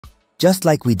Just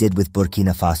like we did with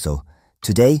Burkina Faso,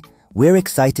 today we're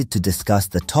excited to discuss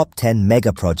the top 10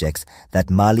 mega projects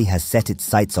that Mali has set its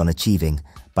sights on achieving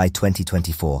by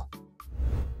 2024.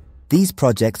 These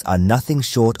projects are nothing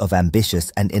short of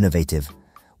ambitious and innovative,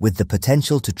 with the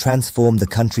potential to transform the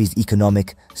country's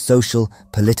economic, social,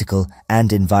 political,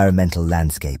 and environmental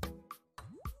landscape.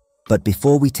 But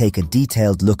before we take a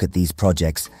detailed look at these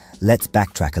projects, let's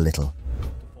backtrack a little.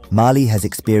 Mali has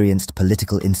experienced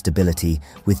political instability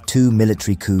with 2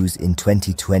 military coups in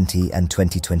 2020 and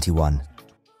 2021.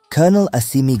 Colonel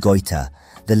Assimi Goïta,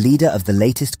 the leader of the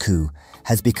latest coup,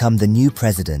 has become the new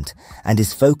president and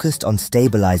is focused on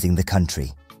stabilizing the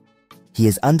country. He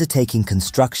is undertaking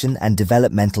construction and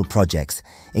developmental projects,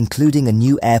 including a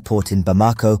new airport in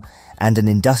Bamako and an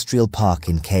industrial park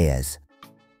in Kayes.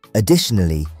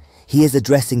 Additionally, he is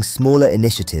addressing smaller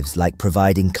initiatives like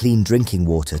providing clean drinking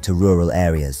water to rural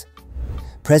areas.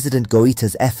 President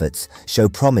Goïta's efforts show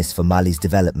promise for Mali's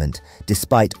development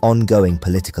despite ongoing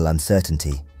political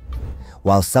uncertainty.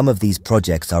 While some of these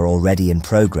projects are already in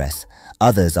progress,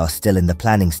 others are still in the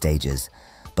planning stages,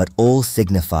 but all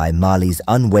signify Mali's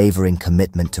unwavering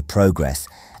commitment to progress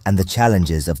and the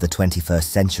challenges of the 21st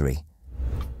century.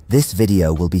 This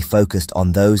video will be focused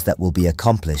on those that will be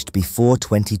accomplished before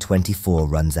 2024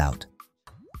 runs out.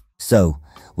 So,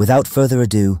 without further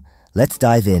ado, let's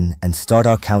dive in and start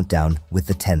our countdown with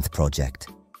the 10th project.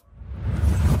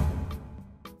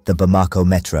 The Bamako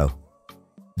Metro.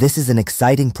 This is an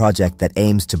exciting project that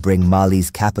aims to bring Mali's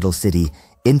capital city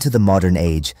into the modern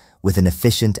age with an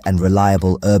efficient and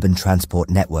reliable urban transport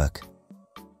network.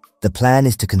 The plan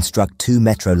is to construct 2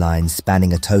 metro lines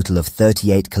spanning a total of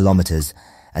 38 kilometers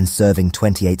and serving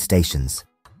 28 stations.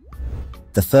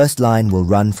 The first line will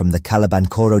run from the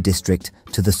Kalabankoro district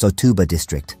to the Sotuba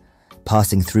district,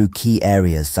 passing through key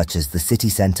areas such as the city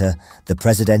center, the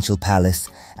presidential palace,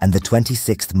 and the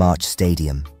 26th March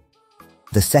Stadium.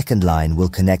 The second line will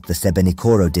connect the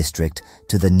Sebenikoro district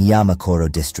to the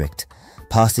Nyamakoro district,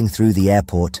 passing through the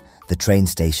airport, the train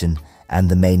station, and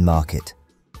the main market.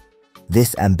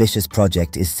 This ambitious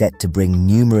project is set to bring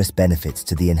numerous benefits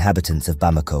to the inhabitants of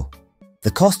Bamako. The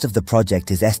cost of the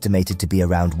project is estimated to be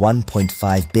around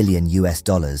 $1.5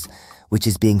 billion, which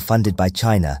is being funded by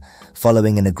China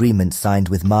following an agreement signed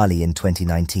with Mali in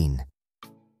 2019.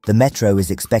 The metro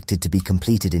is expected to be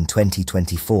completed in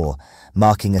 2024,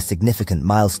 marking a significant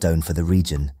milestone for the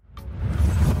region.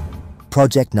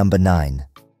 Project number 9.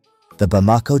 The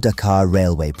Bamako-Dakar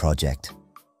Railway Project.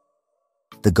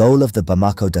 The goal of the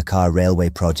Bamako-Dakar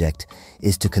Railway Project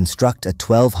is to construct a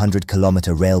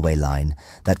 1,200-kilometer railway line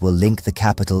that will link the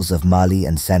capitals of Mali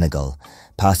and Senegal,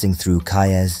 passing through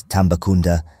Kayes,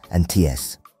 Tambacounda, and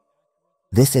Thiès.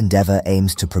 This endeavor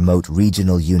aims to promote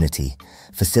regional unity,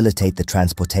 facilitate the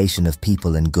transportation of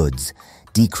people and goods,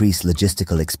 decrease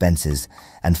logistical expenses,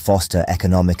 and foster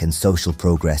economic and social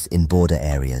progress in border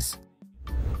areas.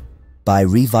 By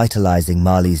revitalizing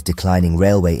Mali's declining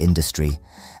railway industry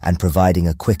and providing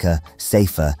a quicker,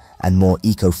 safer, and more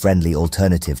eco-friendly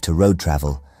alternative to road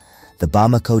travel, the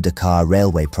Bamako-Dakar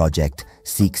Railway Project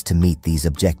seeks to meet these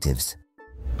objectives.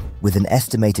 With an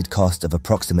estimated cost of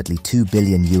approximately $2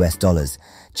 billion,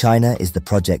 China is the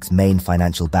project's main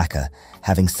financial backer,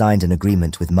 having signed an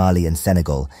agreement with Mali and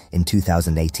Senegal in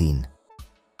 2018.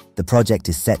 The project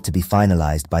is set to be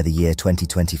finalized by the year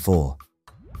 2024.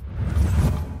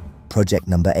 Project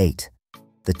number 8.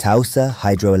 The Taoussa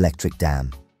Hydroelectric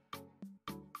Dam.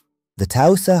 The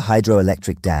Taoussa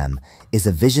Hydroelectric Dam is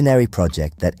a visionary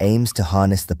project that aims to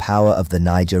harness the power of the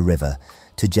Niger River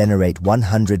to generate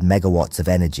 100 megawatts of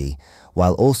energy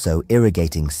while also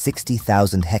irrigating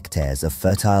 60,000 hectares of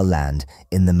fertile land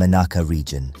in the Menaka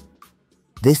region.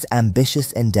 This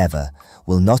ambitious endeavor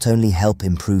will not only help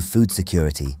improve food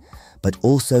security, but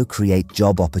also create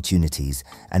job opportunities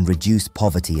and reduce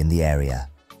poverty in the area.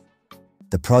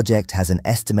 The project has an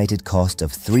estimated cost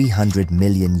of $300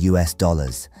 million,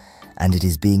 and it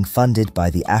is being funded by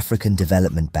the African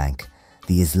Development Bank,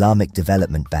 the Islamic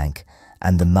Development Bank,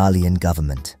 and the Malian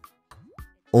government.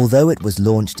 Although it was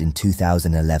launched in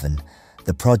 2011,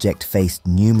 the project faced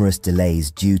numerous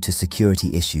delays due to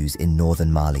security issues in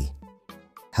northern Mali.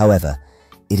 However,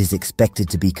 it is expected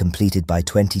to be completed by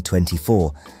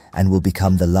 2024 and will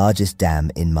become the largest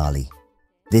dam in Mali.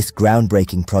 This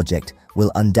groundbreaking project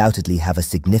will undoubtedly have a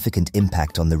significant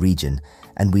impact on the region,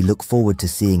 and we look forward to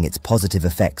seeing its positive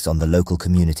effects on the local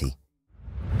community.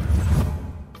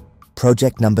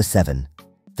 Project number 7.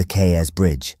 The Kayes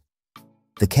Bridge.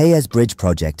 The Kayes Bridge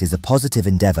project is a positive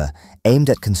endeavor aimed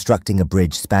at constructing a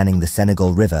bridge spanning the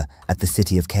Senegal River at the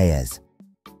city of Kayes.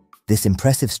 This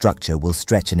impressive structure will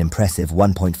stretch an impressive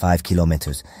 1.5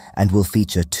 kilometers and will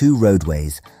feature 2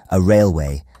 roadways, a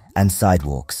railway, and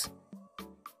sidewalks.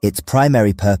 Its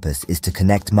primary purpose is to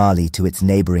connect Mali to its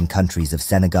neighboring countries of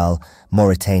Senegal,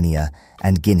 Mauritania,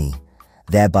 and Guinea,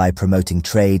 thereby promoting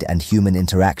trade and human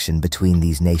interaction between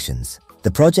these nations.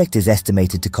 The project is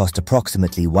estimated to cost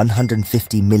approximately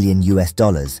 $150 million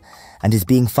and is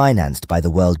being financed by the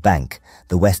World Bank,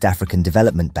 the West African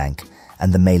Development Bank,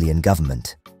 and the Malian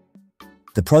government.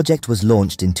 The project was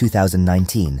launched in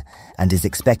 2019 and is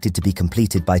expected to be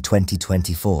completed by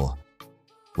 2024.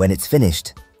 When it's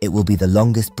finished, it will be the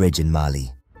longest bridge in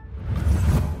Mali.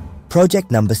 Project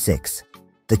number 6,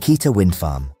 the Goïta Wind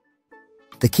Farm.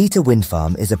 The Goïta Wind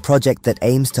Farm is a project that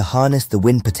aims to harness the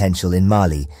wind potential in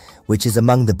Mali, which is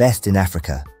among the best in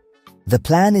Africa. The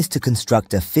plan is to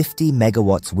construct a 50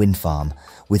 megawatts wind farm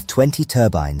with 20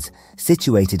 turbines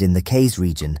situated in the Kayes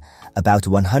region, about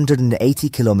 180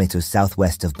 kilometers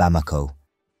southwest of Bamako.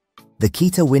 The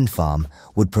Goïta wind farm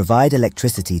would provide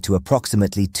electricity to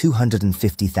approximately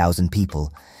 250,000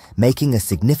 people, making a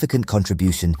significant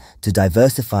contribution to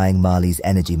diversifying Mali's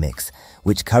energy mix,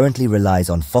 which currently relies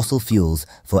on fossil fuels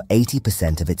for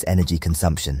 80% of its energy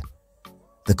consumption.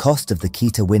 The cost of the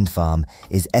Goïta wind farm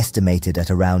is estimated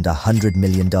at around $100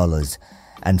 million,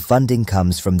 and funding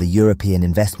comes from the European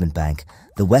Investment Bank,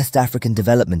 the West African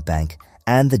Development Bank,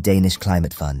 and the Danish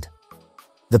Climate Fund.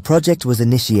 The project was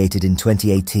initiated in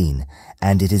 2018,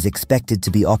 and it is expected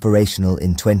to be operational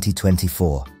in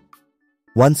 2024.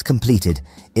 Once completed,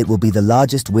 it will be the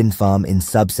largest wind farm in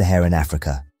sub-Saharan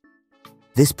Africa.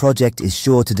 This project is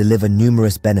sure to deliver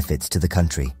numerous benefits to the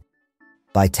country.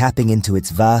 By tapping into its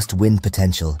vast wind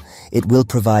potential, it will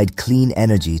provide clean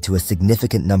energy to a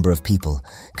significant number of people,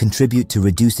 contribute to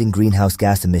reducing greenhouse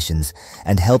gas emissions,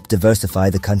 and help diversify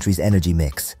the country's energy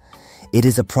mix. It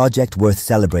is a project worth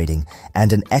celebrating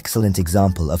and an excellent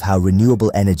example of how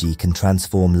renewable energy can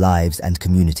transform lives and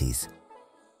communities.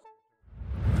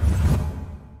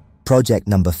 Project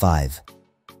number 5.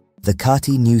 The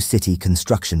Kati New City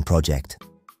Construction Project.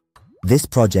 This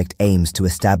project aims to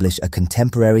establish a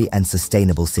contemporary and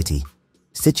sustainable city,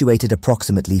 situated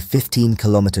approximately 15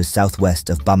 kilometers southwest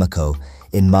of Bamako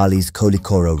in Mali's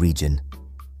Koulikoro region.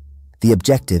 The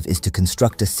objective is to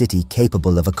construct a city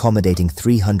capable of accommodating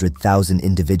 300,000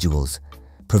 individuals,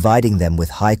 providing them with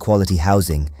high-quality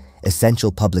housing,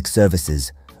 essential public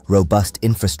services, robust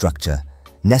infrastructure,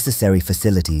 necessary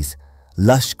facilities,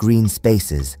 lush green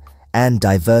spaces, and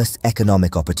diverse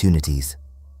economic opportunities.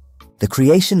 The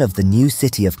creation of the new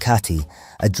city of Kati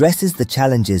addresses the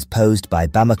challenges posed by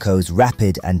Bamako's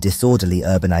rapid and disorderly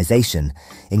urbanization,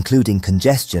 including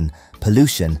congestion,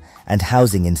 pollution, and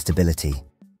housing instability.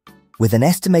 With an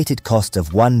estimated cost of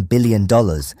 $1 billion,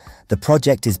 the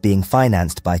project is being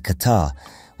financed by Qatar,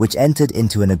 which entered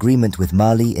into an agreement with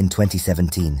Mali in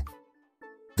 2017.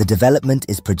 The development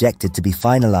is projected to be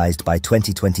finalized by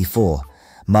 2024,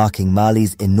 marking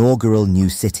Mali's inaugural new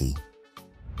city.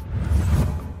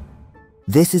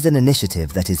 This is an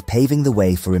initiative that is paving the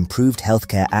way for improved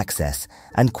healthcare access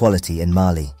and quality in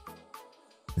Mali.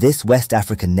 This West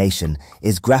African nation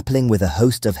is grappling with a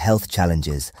host of health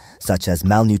challenges such as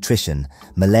malnutrition,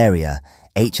 malaria,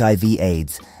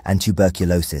 HIV/AIDS, and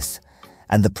tuberculosis,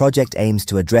 and the project aims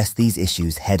to address these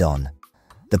issues head-on.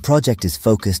 The project is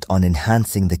focused on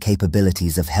enhancing the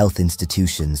capabilities of health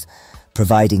institutions,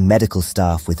 providing medical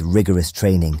staff with rigorous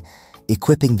training,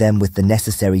 equipping them with the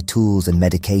necessary tools and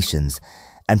medications,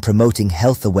 and promoting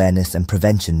health awareness and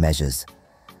prevention measures.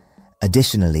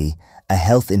 Additionally, a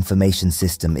health information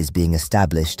system is being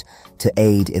established to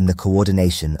aid in the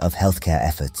coordination of healthcare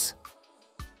efforts.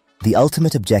 The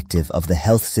ultimate objective of the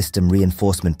Health System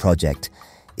Reinforcement Project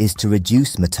is to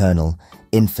reduce maternal,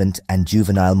 infant, and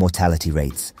juvenile mortality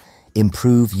rates,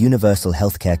 improve universal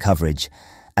healthcare coverage,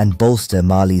 and bolster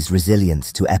Mali's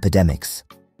resilience to epidemics.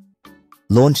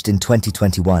 Launched in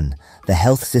 2021, the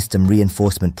Health System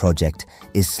Reinforcement Project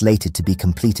is slated to be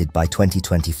completed by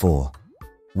 2024.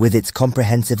 With its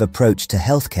comprehensive approach to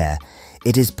healthcare,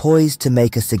 it is poised to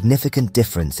make a significant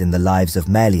difference in the lives of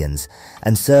Malians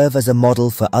and serve as a model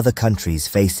for other countries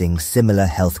facing similar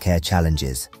healthcare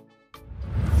challenges.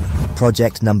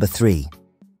 Project number 3,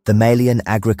 the Malian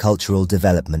Agricultural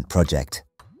Development Project.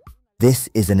 This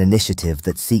is an initiative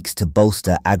that seeks to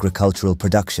bolster agricultural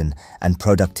production and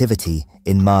productivity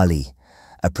in Mali,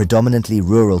 a predominantly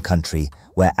rural country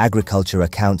where agriculture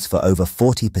accounts for over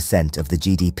 40% of the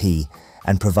GDP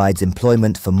and provides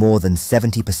employment for more than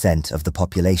 70% of the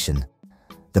population.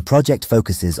 The project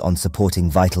focuses on supporting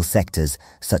vital sectors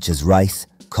such as rice,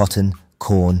 cotton,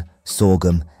 corn,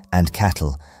 sorghum, and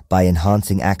cattle by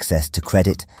enhancing access to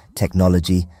credit,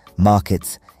 technology,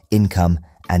 markets, income,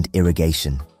 and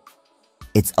irrigation.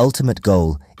 Its ultimate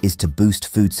goal is to boost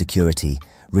food security,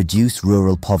 reduce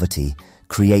rural poverty,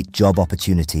 create job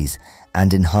opportunities,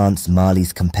 and enhance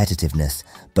Mali's competitiveness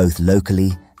both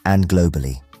locally and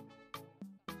globally.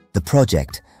 The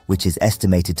project, which is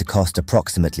estimated to cost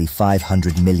approximately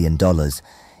 $500 million,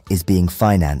 is being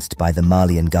financed by the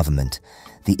Malian government,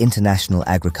 the International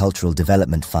Agricultural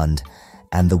Development Fund,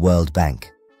 and the World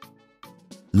Bank.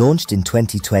 Launched in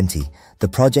 2020, the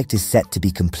project is set to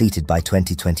be completed by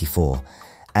 2024,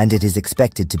 and it is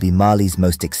expected to be Mali's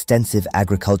most extensive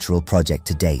agricultural project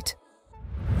to date.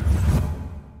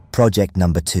 Project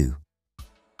number 2.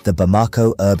 The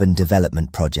Bamako Urban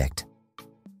Development Project.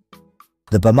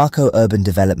 The Bamako Urban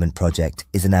Development Project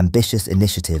is an ambitious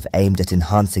initiative aimed at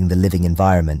enhancing the living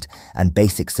environment and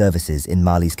basic services in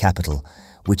Mali's capital,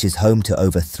 which is home to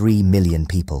over 3 million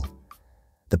people.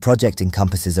 The project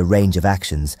encompasses a range of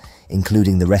actions,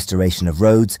 including the restoration of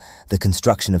roads, the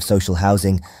construction of social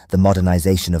housing, the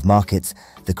modernization of markets,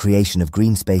 the creation of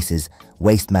green spaces,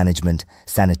 waste management,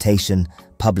 sanitation,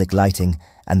 public lighting,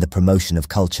 and the promotion of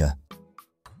culture.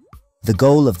 The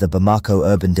goal of the Bamako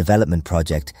Urban Development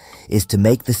Project is to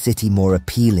make the city more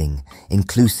appealing,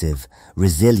 inclusive,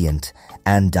 resilient,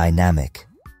 and dynamic.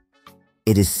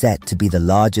 It is set to be the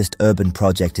largest urban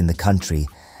project in the country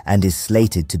and is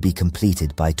slated to be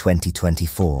completed by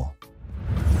 2024.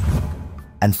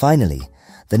 And finally,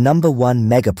 the #1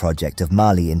 mega project of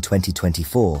Mali in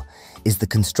 2024 is the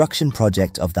construction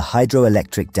project of the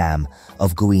hydroelectric dam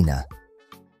of Goïta.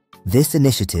 This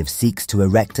initiative seeks to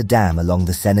erect a dam along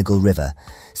the Senegal River,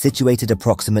 situated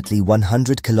approximately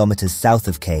 100 kilometers south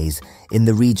of Kayes in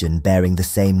the region bearing the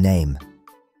same name.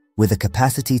 With a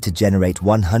capacity to generate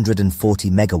 140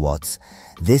 megawatts,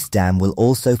 this dam will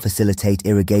also facilitate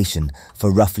irrigation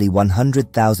for roughly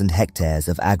 100,000 hectares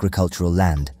of agricultural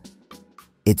land.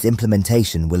 Its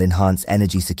implementation will enhance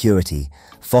energy security,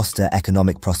 foster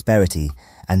economic prosperity,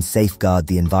 and safeguard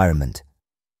the environment.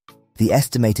 The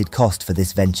estimated cost for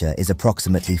this venture is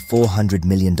approximately $400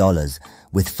 million,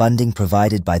 with funding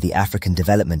provided by the African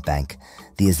Development Bank,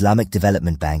 the Islamic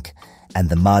Development Bank, and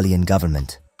the Malian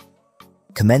government.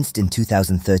 Commenced in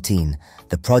 2013,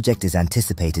 the project is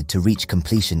anticipated to reach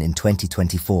completion in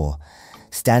 2024,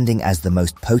 standing as the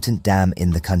most potent dam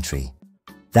in the country.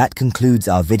 That concludes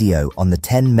our video on the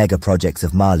 10 mega projects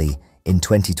of Mali in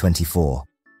 2024.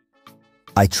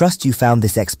 I trust you found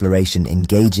this exploration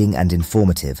engaging and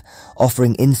informative,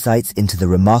 offering insights into the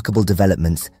remarkable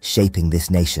developments shaping this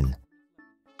nation.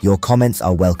 Your comments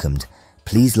are welcomed.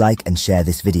 Please like and share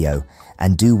this video,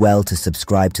 and do well to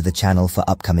subscribe to the channel for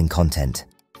upcoming content.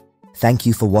 Thank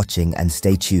you for watching and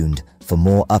stay tuned for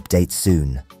more updates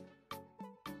soon.